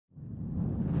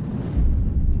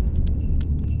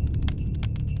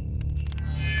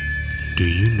Do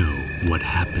you know what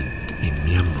happened in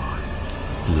Myanmar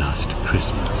last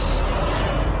Christmas?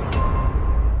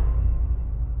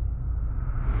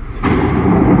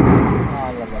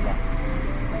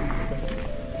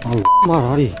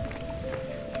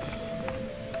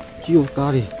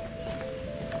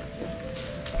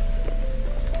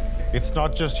 It's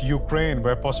not just Ukraine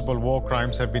where possible war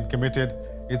crimes have been committed.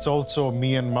 It's also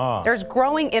Myanmar. There's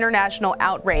growing international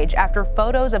outrage after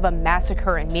photos of a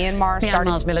massacre in Myanmar started.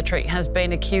 Myanmar's military has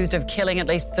been accused of killing at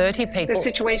least 30 people. The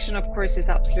situation, of course, is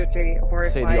absolutely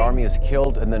horrifying. Say the army has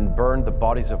killed and then burned the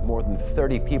bodies of more than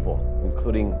 30 people,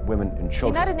 including women and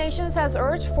children. The United Nations has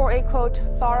urged for a, quote,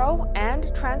 thorough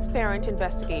and transparent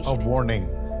investigation. A warning.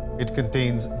 It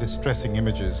contains distressing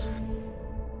images.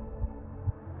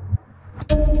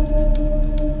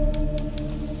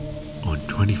 On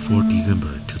 24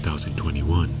 December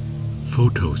 2021,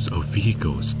 photos of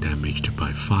vehicles damaged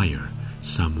by fire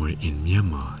somewhere in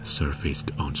Myanmar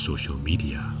surfaced on social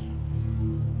media.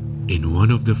 In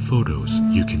one of the photos,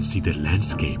 you can see the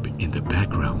landscape in the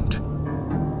background.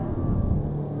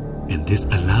 And this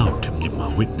allowed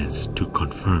Myanmar Witness to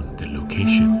confirm the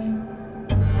location.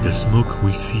 The smoke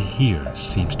we see here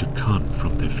seems to come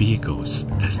from the vehicles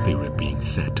as they were being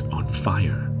set on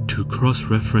fire. To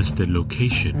cross-reference the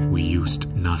location, we used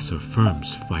NASA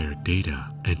firm's fire data,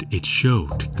 and it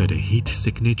showed that a heat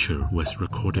signature was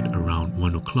recorded around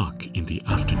 1 o'clock in the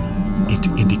afternoon. It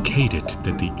indicated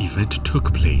that the event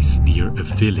took place near a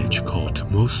village called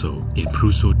Moso in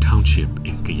Pruso Township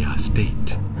in Gaya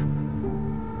State.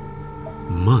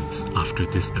 Months after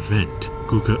this event,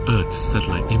 Google Earth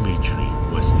satellite imagery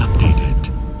was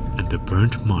updated, and the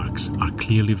burnt marks are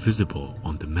clearly visible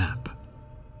on the map.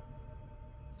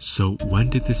 So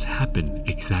when did this happen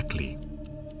exactly?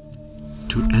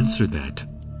 To answer that,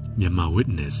 Myanmar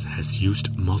Witness has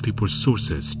used multiple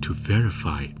sources to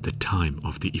verify the time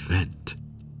of the event.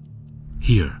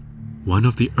 Here, one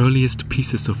of the earliest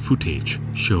pieces of footage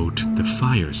showed the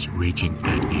fires raging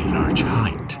at a large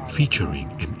height,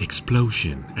 featuring an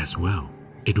explosion as well.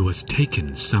 It was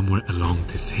taken somewhere along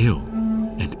this hill,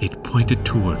 and it pointed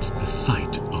towards the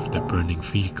site of the burning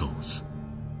vehicles.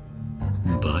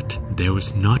 But there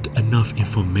was not enough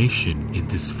information in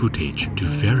this footage to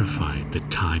verify the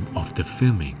time of the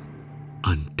filming.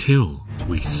 Until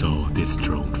we saw this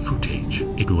drone footage.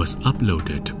 It was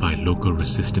uploaded by local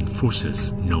resistance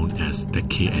forces known as the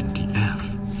KNDF.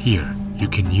 Here, you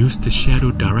can use the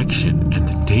shadow direction and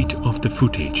the date of the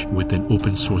footage with an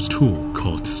open source tool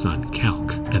called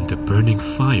SunCalc, and the burning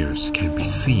fires can be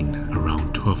seen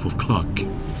around 12 o'clock.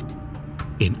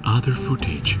 In other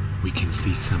footage, we can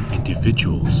see some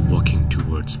individuals walking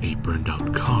towards a burned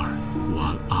out car,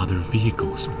 while other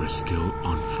vehicles were still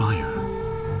on fire.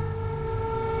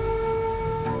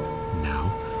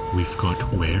 Now, we've got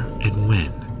where and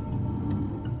when.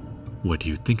 What do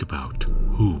you think about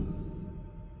who?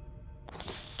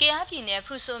 ကယားပြည်နယ်ဖ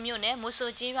ရူဆိုမြို့နယ်မိုး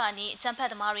ဆိုကြီးရွာနီးအကြမ်းဖက်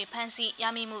သမားတွေဖမ်းဆီးရ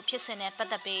မိမှုဖြစ်စဉ်နဲ့ပတ်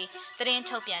သက်ပြီးသတင်း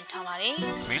ထုတ်ပြန်ထားပါတယ်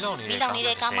။မီလောင်နေ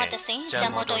တဲ့ကားမတဆင်ဂျ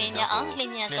မ်မော်တော်ရင်များအောင်လျ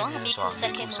င်မြန်စွာမိကိုဆ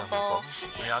က်ခဲ့မှုပေါ်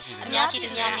အများပြည်သူ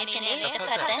များအနေဖြင့်လည်းတစ်ဖ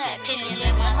က်တည်းအထင်မြင်လွ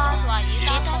ယ်မှားစွာရေး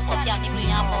သားပေါ်ပြနေမှု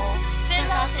များပေါ်စဉ်း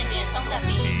စားဆင်ခြင်သုံးသပ်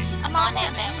ပြီးအမှားနဲ့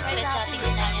အမှန်ပြချသိ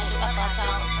နိုင်ရန်လိုအပ်ပါကြော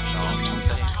င်းဒီနေ့ထုတ်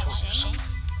ပြန်ထားရှင်။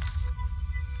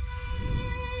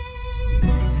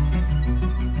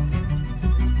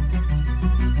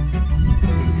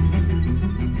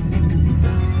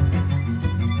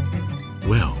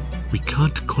 Well, we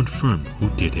can't confirm who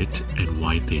did it and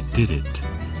why they did it.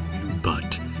 But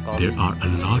there are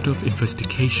a lot of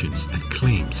investigations and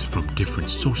claims from different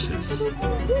sources.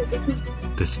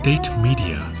 The state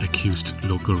media accused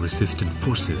local resistance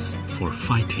forces for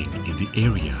fighting in the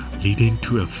area, leading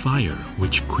to a fire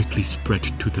which quickly spread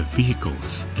to the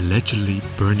vehicles, allegedly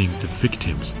burning the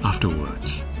victims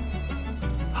afterwards.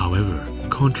 However,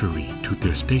 contrary to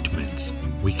their statements,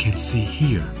 we can see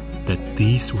here that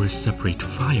these were separate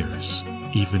fires.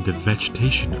 Even the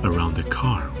vegetation around the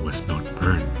car was not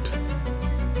burned.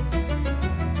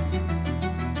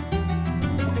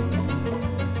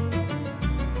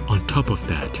 On top of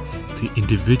that, the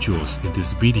individuals in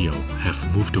this video have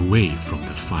moved away from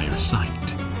the fire site.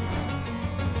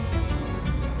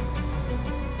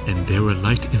 And there were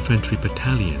light infantry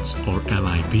battalions or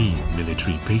LIB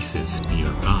military bases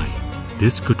nearby.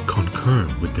 This could concur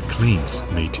with the claims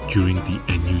made during the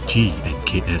NUG and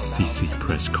KSCC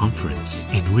press conference,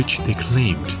 in which they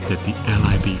claimed that the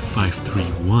LIB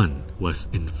 531 was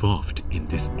involved in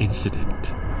this incident.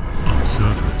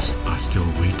 Observers are still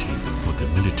waiting for the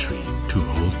military to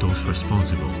hold those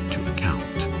responsible to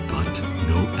account, but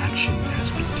no action has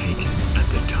been taken at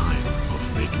the time of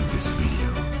making this video.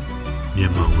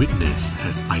 Myanmar Witness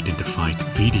has identified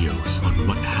videos on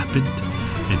what happened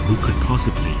and who could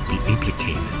possibly be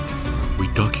implicated. We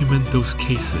document those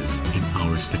cases in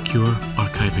our secure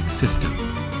archiving system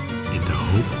in the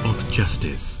hope of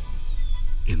justice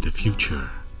in the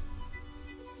future.